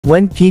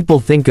When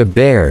people think of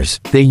bears,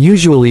 they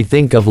usually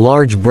think of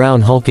large brown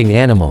hulking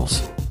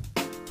animals.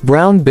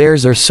 Brown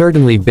bears are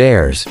certainly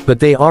bears, but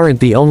they aren't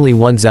the only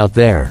ones out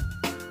there.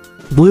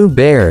 Blue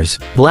bears,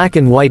 black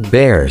and white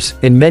bears,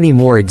 and many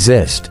more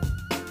exist.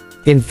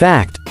 In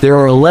fact, there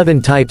are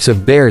 11 types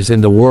of bears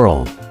in the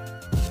world.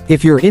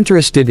 If you're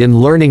interested in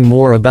learning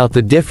more about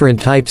the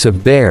different types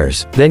of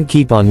bears, then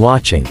keep on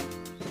watching.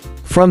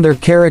 From their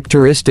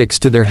characteristics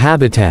to their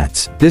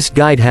habitats, this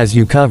guide has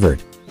you covered.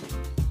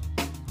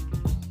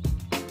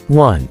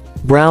 1.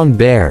 Brown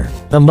bear.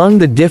 Among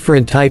the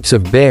different types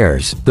of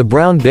bears, the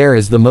brown bear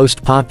is the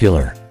most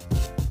popular.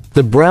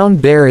 The brown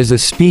bear is a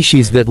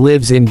species that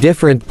lives in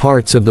different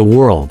parts of the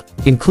world,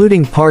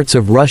 including parts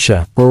of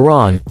Russia,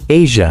 Iran,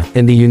 Asia,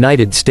 and the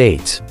United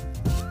States.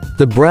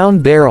 The brown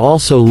bear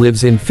also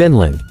lives in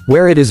Finland,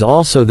 where it is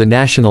also the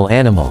national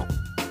animal.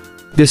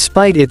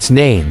 Despite its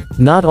name,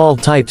 not all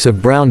types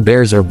of brown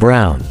bears are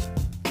brown.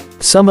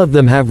 Some of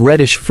them have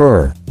reddish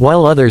fur,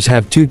 while others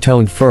have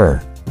two-toned fur.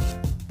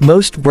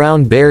 Most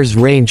brown bears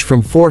range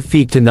from 4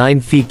 feet to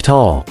 9 feet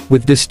tall,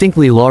 with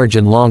distinctly large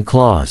and long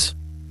claws.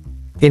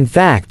 In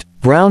fact,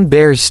 brown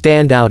bears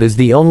stand out as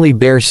the only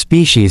bear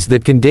species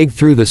that can dig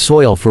through the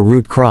soil for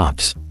root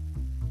crops.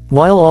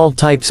 While all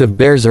types of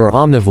bears are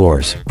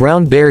omnivores,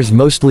 brown bears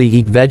mostly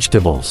eat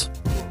vegetables.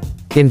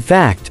 In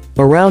fact,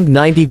 around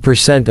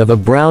 90% of a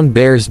brown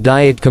bear's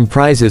diet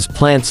comprises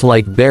plants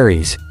like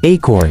berries,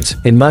 acorns,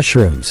 and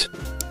mushrooms.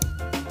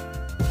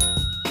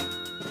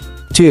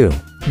 2.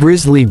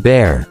 Grizzly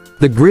bear.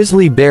 The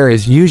grizzly bear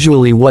is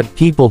usually what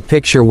people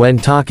picture when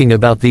talking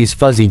about these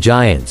fuzzy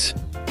giants.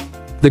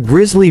 The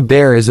grizzly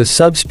bear is a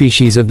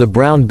subspecies of the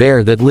brown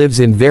bear that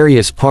lives in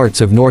various parts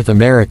of North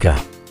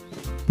America.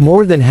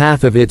 More than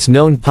half of its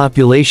known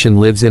population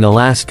lives in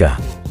Alaska.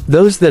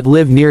 Those that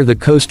live near the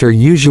coast are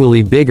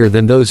usually bigger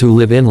than those who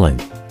live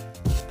inland.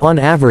 On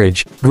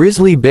average,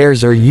 grizzly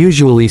bears are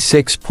usually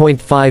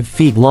 6.5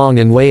 feet long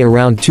and weigh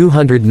around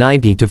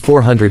 290 to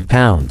 400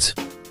 pounds.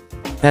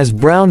 As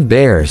brown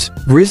bears,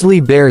 grizzly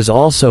bears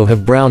also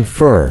have brown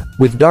fur,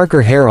 with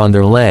darker hair on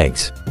their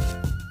legs.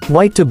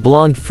 White to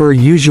blonde fur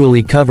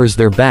usually covers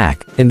their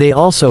back, and they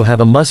also have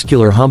a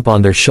muscular hump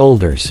on their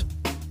shoulders.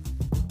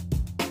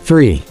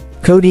 3.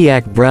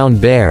 Kodiak brown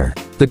bear.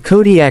 The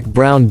Kodiak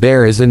brown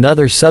bear is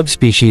another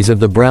subspecies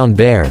of the brown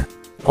bear.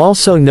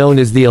 Also known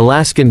as the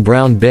Alaskan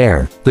brown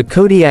bear, the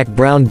Kodiak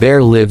brown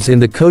bear lives in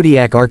the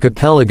Kodiak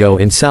archipelago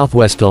in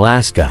southwest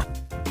Alaska.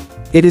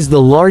 It is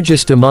the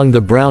largest among the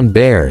brown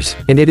bears,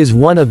 and it is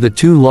one of the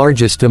 2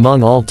 largest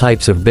among all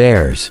types of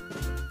bears.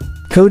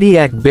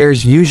 Kodiak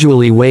bears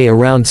usually weigh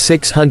around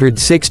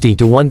 660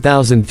 to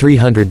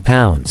 1,300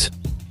 pounds.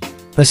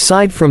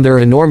 Aside from their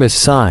enormous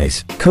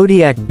size,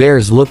 Kodiak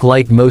bears look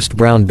like most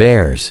brown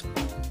bears.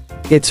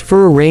 Its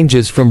fur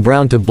ranges from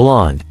brown to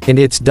blonde, and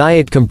its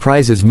diet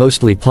comprises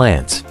mostly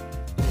plants.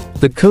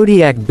 The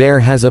Kodiak bear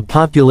has a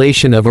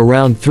population of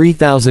around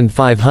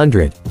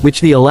 3,500, which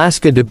the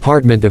Alaska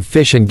Department of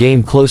Fish and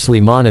Game closely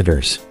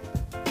monitors.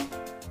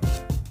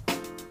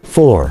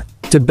 4.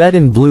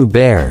 Tibetan blue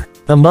bear.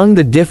 Among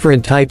the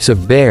different types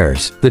of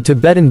bears, the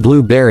Tibetan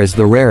blue bear is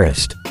the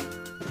rarest.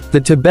 The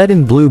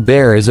Tibetan blue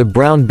bear is a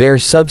brown bear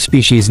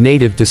subspecies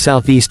native to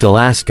southeast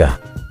Alaska.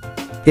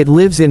 It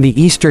lives in the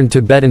eastern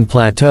Tibetan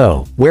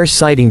Plateau, where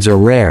sightings are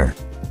rare.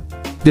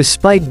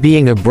 Despite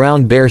being a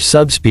brown bear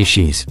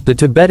subspecies, the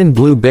Tibetan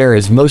blue bear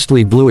is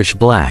mostly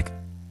bluish-black.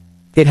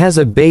 It has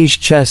a beige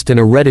chest and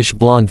a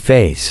reddish-blonde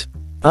face.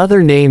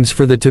 Other names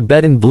for the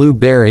Tibetan blue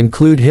bear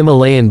include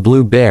Himalayan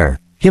blue bear,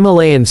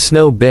 Himalayan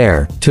snow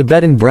bear,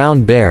 Tibetan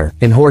brown bear,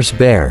 and horse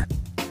bear.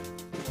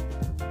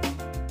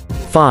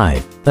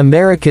 5.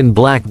 American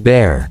black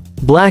bear.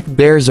 Black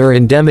bears are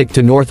endemic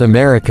to North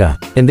America,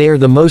 and they are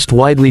the most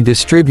widely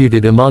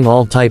distributed among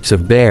all types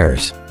of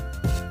bears.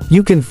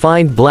 You can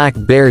find black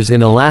bears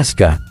in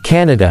Alaska,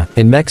 Canada,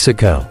 and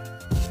Mexico.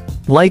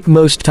 Like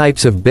most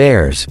types of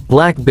bears,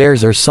 black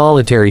bears are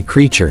solitary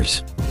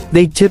creatures.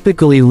 They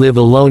typically live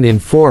alone in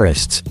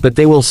forests, but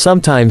they will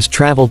sometimes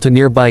travel to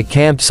nearby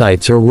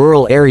campsites or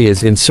rural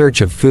areas in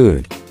search of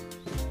food.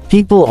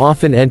 People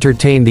often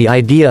entertain the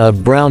idea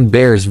of brown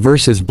bears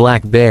versus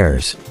black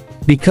bears.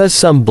 Because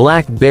some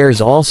black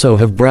bears also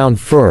have brown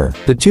fur,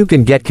 the two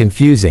can get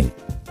confusing.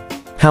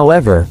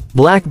 However,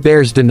 black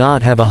bears do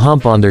not have a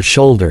hump on their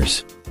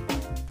shoulders.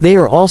 They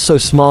are also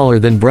smaller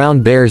than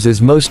brown bears,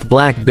 as most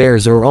black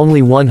bears are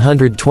only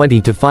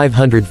 120 to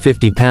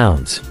 550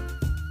 pounds.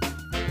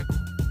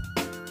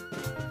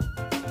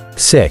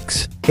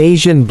 6.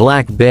 Asian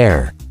black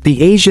bear.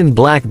 The Asian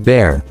black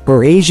bear,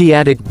 or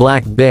Asiatic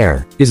black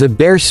bear, is a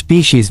bear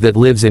species that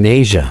lives in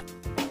Asia.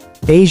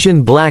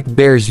 Asian black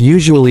bears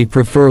usually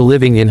prefer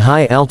living in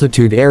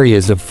high-altitude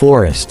areas of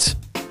forests.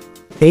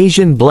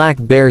 Asian black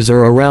bears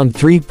are around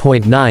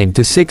 3.9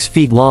 to 6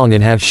 feet long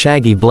and have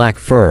shaggy black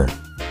fur.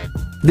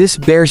 This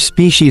bear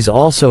species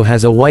also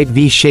has a white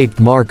V-shaped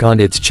mark on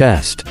its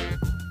chest.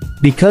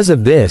 Because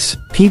of this,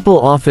 people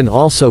often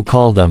also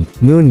call them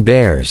moon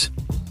bears.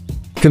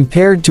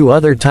 Compared to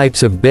other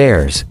types of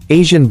bears,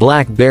 Asian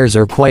black bears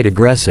are quite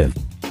aggressive.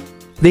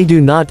 They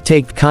do not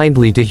take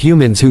kindly to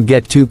humans who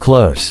get too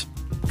close.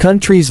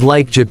 Countries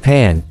like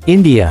Japan,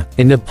 India,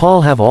 and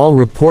Nepal have all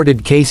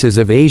reported cases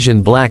of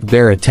Asian black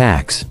bear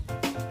attacks.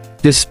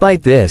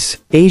 Despite this,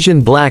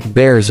 Asian black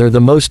bears are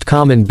the most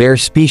common bear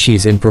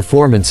species in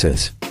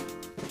performances.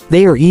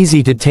 They are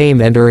easy to tame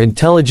and are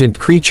intelligent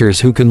creatures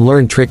who can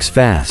learn tricks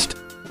fast.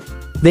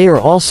 They are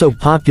also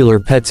popular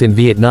pets in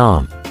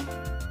Vietnam.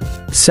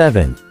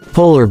 7.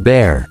 Polar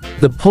bear.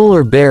 The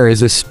polar bear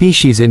is a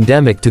species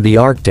endemic to the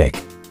Arctic.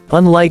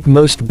 Unlike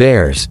most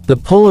bears, the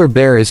polar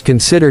bear is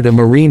considered a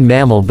marine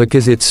mammal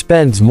because it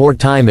spends more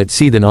time at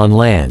sea than on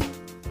land.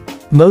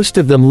 Most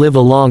of them live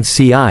along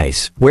sea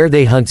ice, where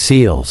they hunt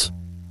seals.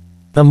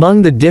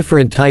 Among the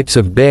different types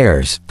of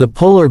bears, the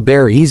polar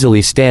bear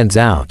easily stands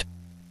out.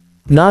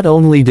 Not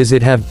only does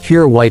it have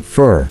pure white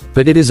fur,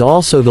 but it is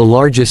also the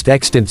largest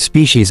extant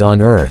species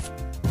on Earth.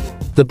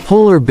 The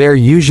polar bear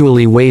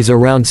usually weighs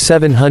around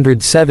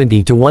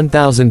 770 to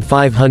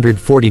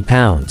 1,540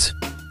 pounds.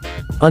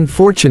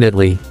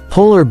 Unfortunately,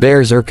 polar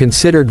bears are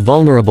considered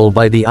vulnerable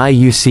by the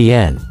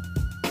IUCN.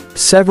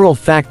 Several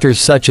factors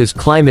such as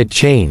climate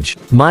change,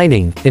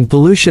 mining, and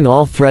pollution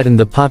all threaten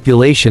the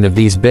population of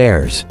these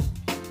bears.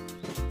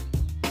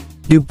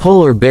 Do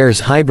polar bears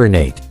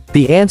hibernate?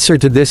 The answer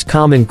to this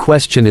common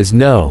question is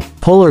no,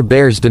 polar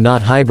bears do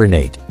not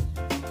hibernate.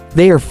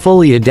 They are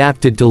fully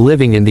adapted to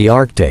living in the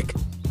Arctic.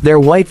 Their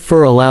white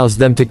fur allows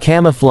them to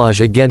camouflage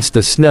against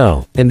the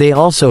snow, and they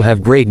also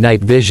have great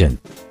night vision.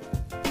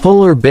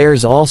 Polar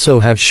bears also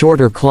have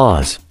shorter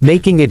claws,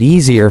 making it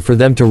easier for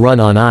them to run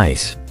on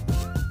ice.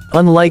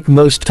 Unlike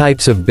most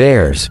types of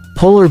bears,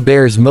 polar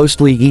bears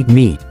mostly eat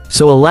meat,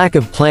 so a lack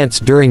of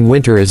plants during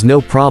winter is no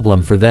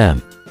problem for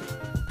them.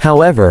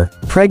 However,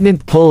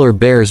 pregnant polar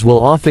bears will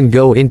often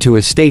go into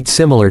a state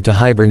similar to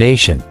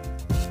hibernation.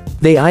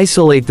 They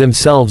isolate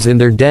themselves in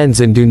their dens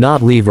and do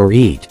not leave or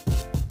eat.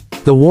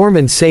 The warm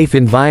and safe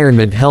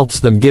environment helps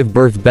them give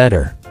birth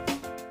better.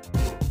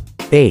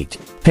 8.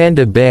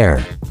 Panda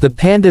bear. The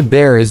panda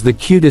bear is the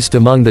cutest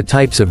among the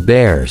types of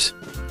bears.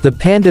 The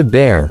panda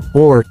bear,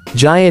 or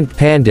giant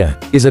panda,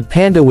 is a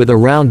panda with a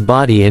round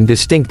body and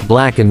distinct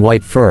black and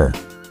white fur.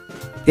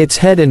 Its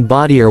head and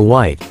body are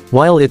white,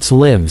 while its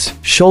limbs,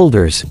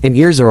 shoulders, and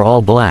ears are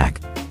all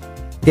black.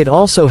 It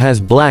also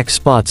has black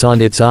spots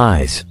on its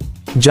eyes.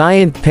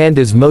 Giant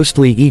pandas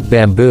mostly eat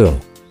bamboo.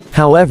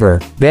 However,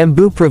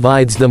 bamboo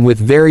provides them with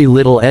very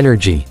little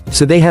energy,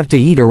 so they have to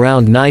eat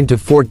around 9 to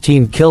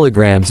 14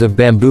 kilograms of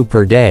bamboo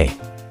per day.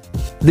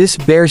 This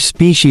bear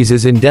species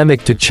is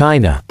endemic to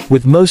China,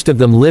 with most of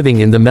them living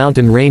in the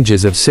mountain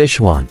ranges of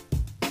Sichuan.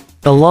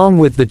 Along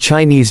with the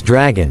Chinese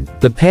dragon,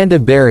 the panda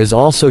bear is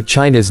also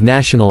China's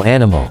national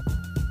animal.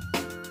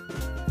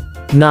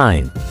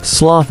 9.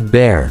 Sloth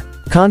bear.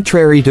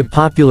 Contrary to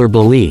popular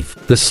belief,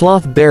 the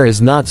sloth bear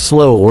is not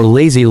slow or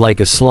lazy like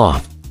a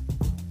sloth.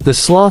 The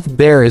sloth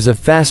bear is a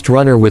fast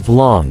runner with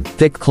long,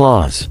 thick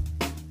claws.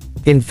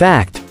 In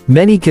fact,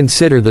 many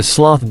consider the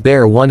sloth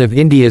bear one of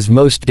India's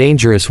most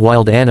dangerous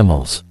wild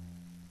animals.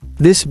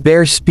 This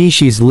bear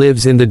species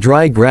lives in the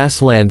dry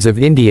grasslands of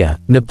India,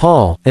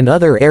 Nepal, and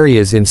other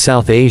areas in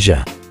South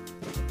Asia.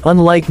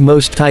 Unlike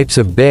most types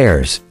of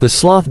bears, the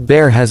sloth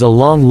bear has a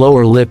long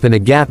lower lip and a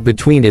gap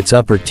between its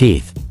upper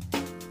teeth.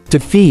 To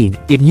feed,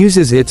 it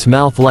uses its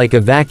mouth like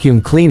a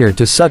vacuum cleaner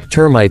to suck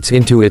termites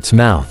into its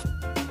mouth.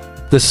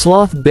 The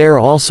sloth bear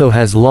also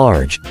has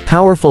large,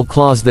 powerful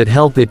claws that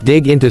help it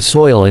dig into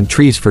soil and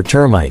trees for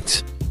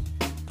termites.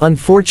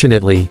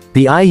 Unfortunately,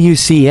 the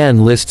IUCN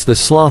lists the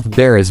sloth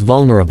bear as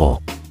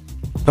vulnerable.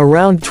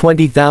 Around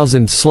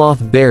 20,000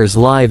 sloth bears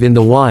live in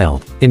the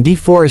wild, and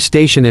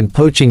deforestation and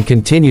poaching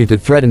continue to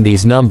threaten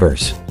these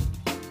numbers.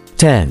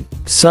 10.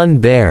 Sun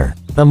bear.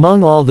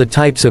 Among all the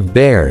types of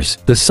bears,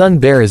 the sun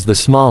bear is the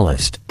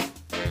smallest.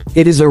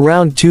 It is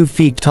around 2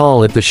 feet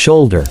tall at the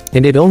shoulder,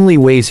 and it only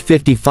weighs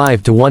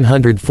 55 to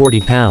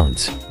 140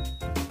 pounds.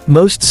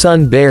 Most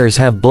sun bears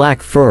have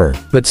black fur,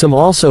 but some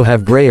also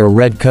have gray or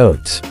red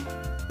coats.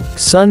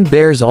 Sun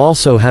bears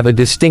also have a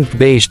distinct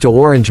beige to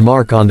orange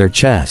mark on their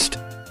chest.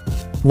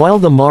 While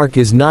the mark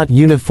is not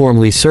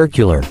uniformly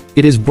circular,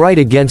 it is bright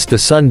against the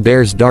sun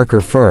bear's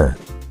darker fur.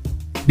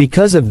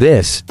 Because of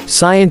this,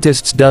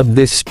 scientists dubbed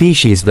this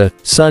species the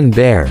sun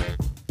bear.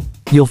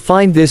 You'll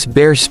find this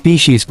bear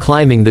species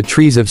climbing the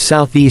trees of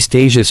Southeast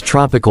Asia's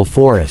tropical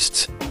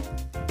forests.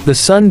 The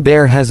sun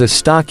bear has a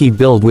stocky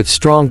build with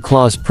strong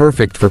claws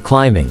perfect for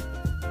climbing.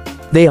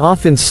 They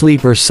often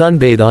sleep or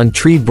sunbathe on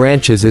tree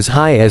branches as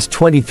high as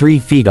 23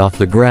 feet off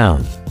the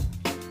ground.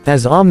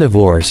 As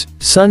omnivores,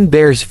 sun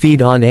bears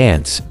feed on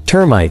ants,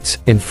 termites,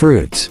 and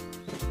fruits.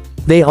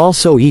 They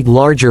also eat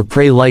larger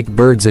prey like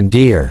birds and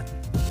deer.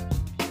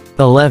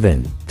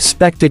 11.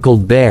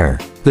 Spectacled bear.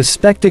 The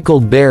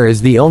spectacled bear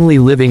is the only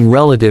living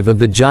relative of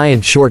the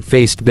giant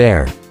short-faced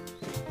bear.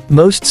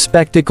 Most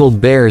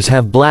spectacled bears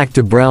have black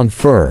to brown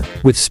fur,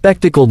 with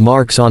spectacled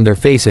marks on their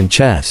face and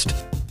chest.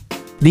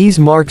 These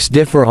marks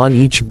differ on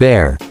each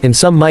bear, and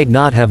some might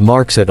not have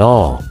marks at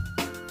all.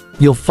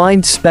 You'll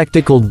find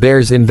spectacled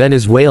bears in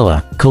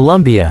Venezuela,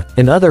 Colombia,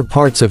 and other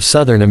parts of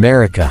Southern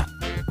America.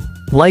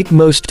 Like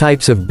most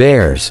types of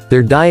bears,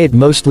 their diet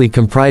mostly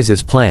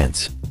comprises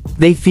plants.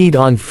 They feed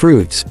on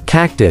fruits,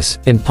 cactus,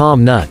 and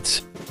palm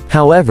nuts.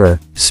 However,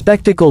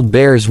 spectacled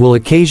bears will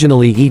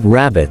occasionally eat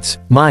rabbits,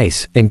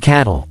 mice, and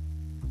cattle.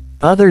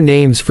 Other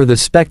names for the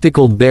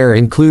spectacled bear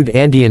include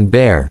Andean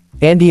bear,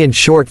 Andean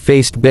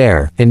short-faced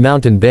bear, and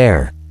mountain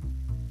bear.